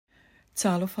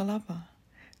Tauloto,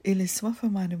 I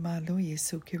le malo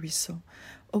Iesu Keriso,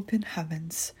 open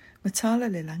heavens, MATALA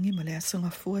le langi mo le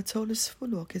asunga fua tolus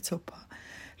fulu OKETOPA,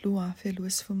 luafe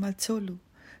luis fumatolu,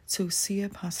 tusia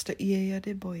pasta Iea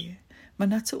de boye,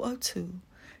 Manatu Autu,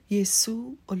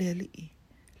 Iesu o le Alii,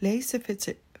 Leai se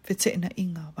fete na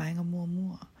inga vainga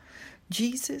mua.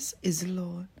 Jesus is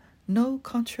Lord, no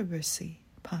controversy,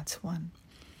 part 1.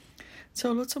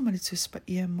 Tauloto I le Tusi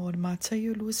Paia mo le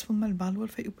Mataio luis fumalvalu al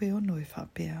Faitauga no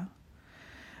apea.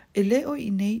 I le o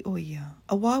inei o ia,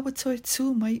 a wawa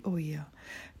toetū mai o ia,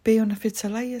 pe ona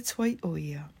fetalai atuai o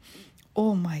ia,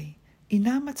 o mai, I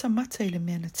nā matamata I le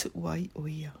Manatu Autu o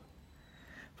ia.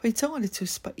 Faitauga I le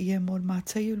Tusi Paia mo le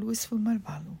Mataio luis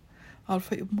fumalvalu, al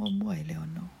Faitauga I le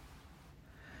ono.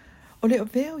 O le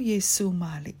avea o Iesu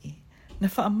Malii, na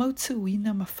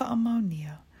faamautuina ma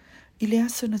faamaonia, I le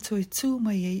aso na toetū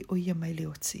mai ei o ia mai le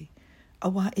oti, a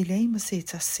wā I le ma se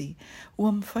tasi,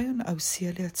 ua mafai ona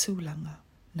ausia le tulaga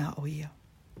na o ia.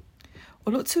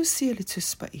 O lo tusia le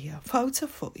Tusi Paia, auta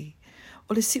foi,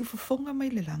 o le ufofoga mai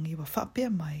le langi wa apea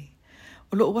mai,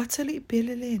 o lo watali I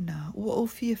pele le na, ua o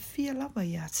fia lava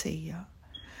ia te ia,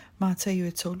 Mataio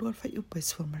e tolu al Faitauga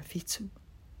e malfitu.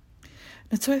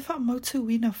 Na toe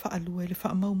faamautuina faalua I le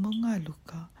faamaumonga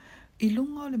Luka I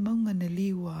lunga o le maunga na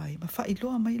Leai ma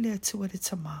failoa mai le Atua le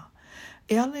Tama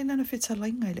e ala ina na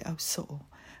fetalainga I le auso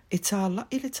e tāla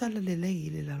I le tala le lei I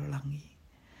le lalolangi.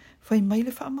 Fai mai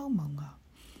le faamaumonga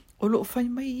o loo fai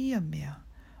mai ia mea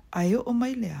ai o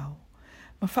mai le au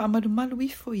ma faamalumalu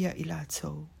ifo ia I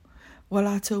lātou wa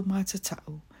lātou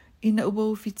matatau ina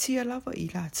ua ufitia lava I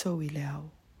lātou I le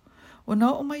au. O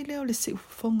na o mai leo le si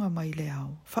ufofoga mai le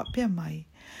au, faapea mai,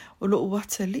 o loo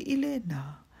wata li I le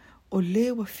na, o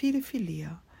le wa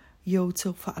filifilia, iou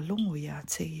tau faalongo ia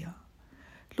te ia.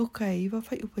 Luka I wa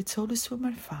Faitauga tolus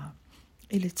fumalfa,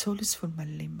 I le tolus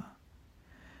fumalima.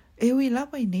 E ui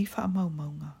lava inei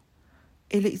faamaumonga,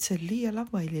 e le italia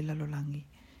lava I le lalolangi,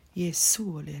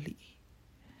 Iesu o le Alii.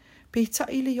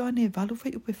 Peitai I le Ioane valu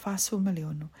Faitauga faso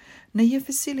maleono, na ia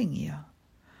fesilingia,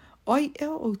 Oi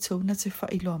eo auto na te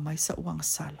whailoa mai sa uanga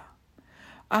sala.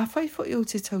 A whai fo i o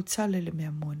te tautale le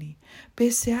mea moni, pe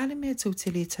se ale mea tau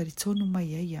te le tari tonu mai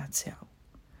e ia te au.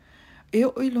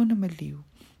 Eo oi lona maliu,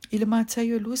 I le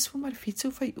Mataio luas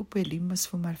fumalfitu Faitauga limas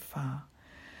fumalfa.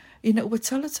 Ina ua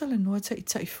tala noa ta I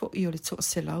tai fo I o le toa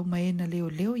se lau mai na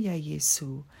leo ia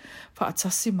Iesu,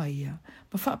 faatasi mai ia,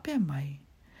 ma faapea mai.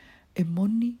 E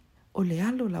moni o le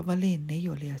alo la wale nei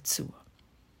o le atua.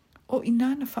 O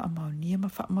ina na faamaonia ma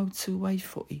faamautu ai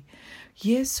foi,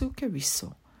 Iesu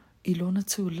Keriso I lona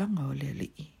tulaga o le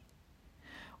Alii.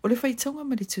 O le Faitauga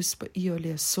ma le Tusi Paia o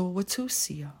le aso wa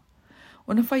tusia,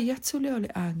 o na fai atu le o le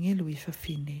angelu I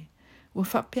fafine, ua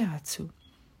faapea atu,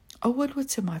 aua lua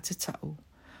te matatau,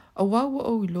 a wawa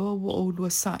o iloa ua o lua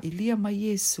sa ilia mai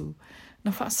Iesu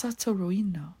na faasata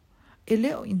roina, e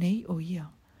leo inei o ia,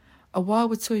 a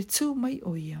wawa toetū mai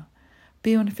o ia,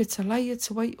 pe ona fetalai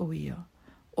atuai o ia,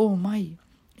 o mai,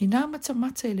 I nā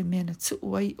matamata I le Manatu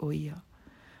Autu o ia,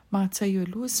 Mataio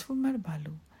luas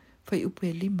fumalvalu,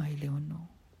 Faitauga lima I le ono.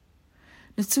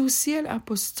 Na tusia le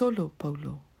apostolo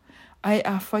Paulo, ai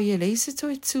a whai e leise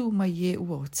toetū mai e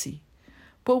uoti,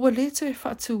 po ua leto e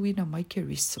whatuina mai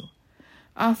Keriso.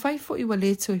 A whai fo I ua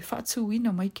leto e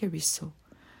whatuina mai Keriso,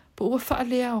 po ua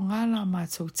whaalea o ngā la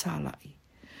mātou tālai,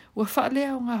 ua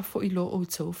whaalea o ngā fo I lo o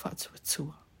tau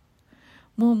whatuatua.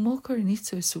 Mo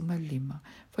korinito e suma lima,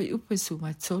 Faitauga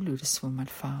suma tolu le suma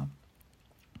malfa.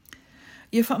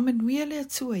 Ia faamanuia le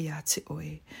atua ia te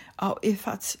oe, au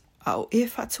e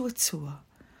fatuatua,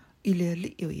 I le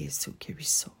Alii o Iesu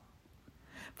Keriso.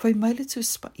 Fai mai le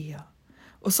Tusi Paia,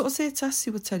 o so se tasi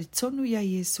wa tari tonu ia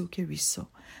Iesu Keriso,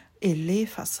 e le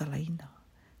faasalaina,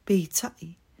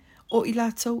 Peitai, o I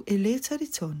lātou e le tari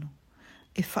tonu,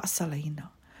 e faasalaina,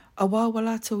 a wawa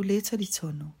lātou le tari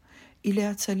tonu, I le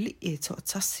atali e to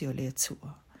tasi o le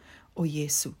atua, o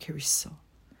Iesu Keriso.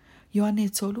 Ioane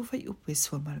tolu Faitauga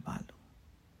fumalvalu.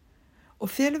 O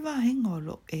fele vahenga o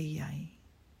lo e iai.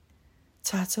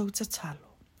 Tātou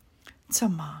tatalo.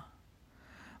 Tama.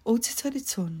 O te tari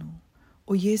tonu,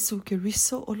 o Iesu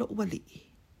Keriso o lo Alii.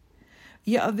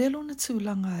 Ia avelo na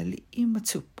tulaga Alii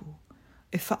matupu,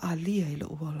 e faalia I lo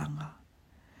uolanga.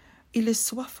 I le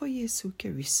swafo Iesu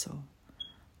Keriso,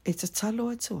 e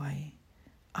tatalo atu ai.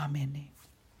 Amen.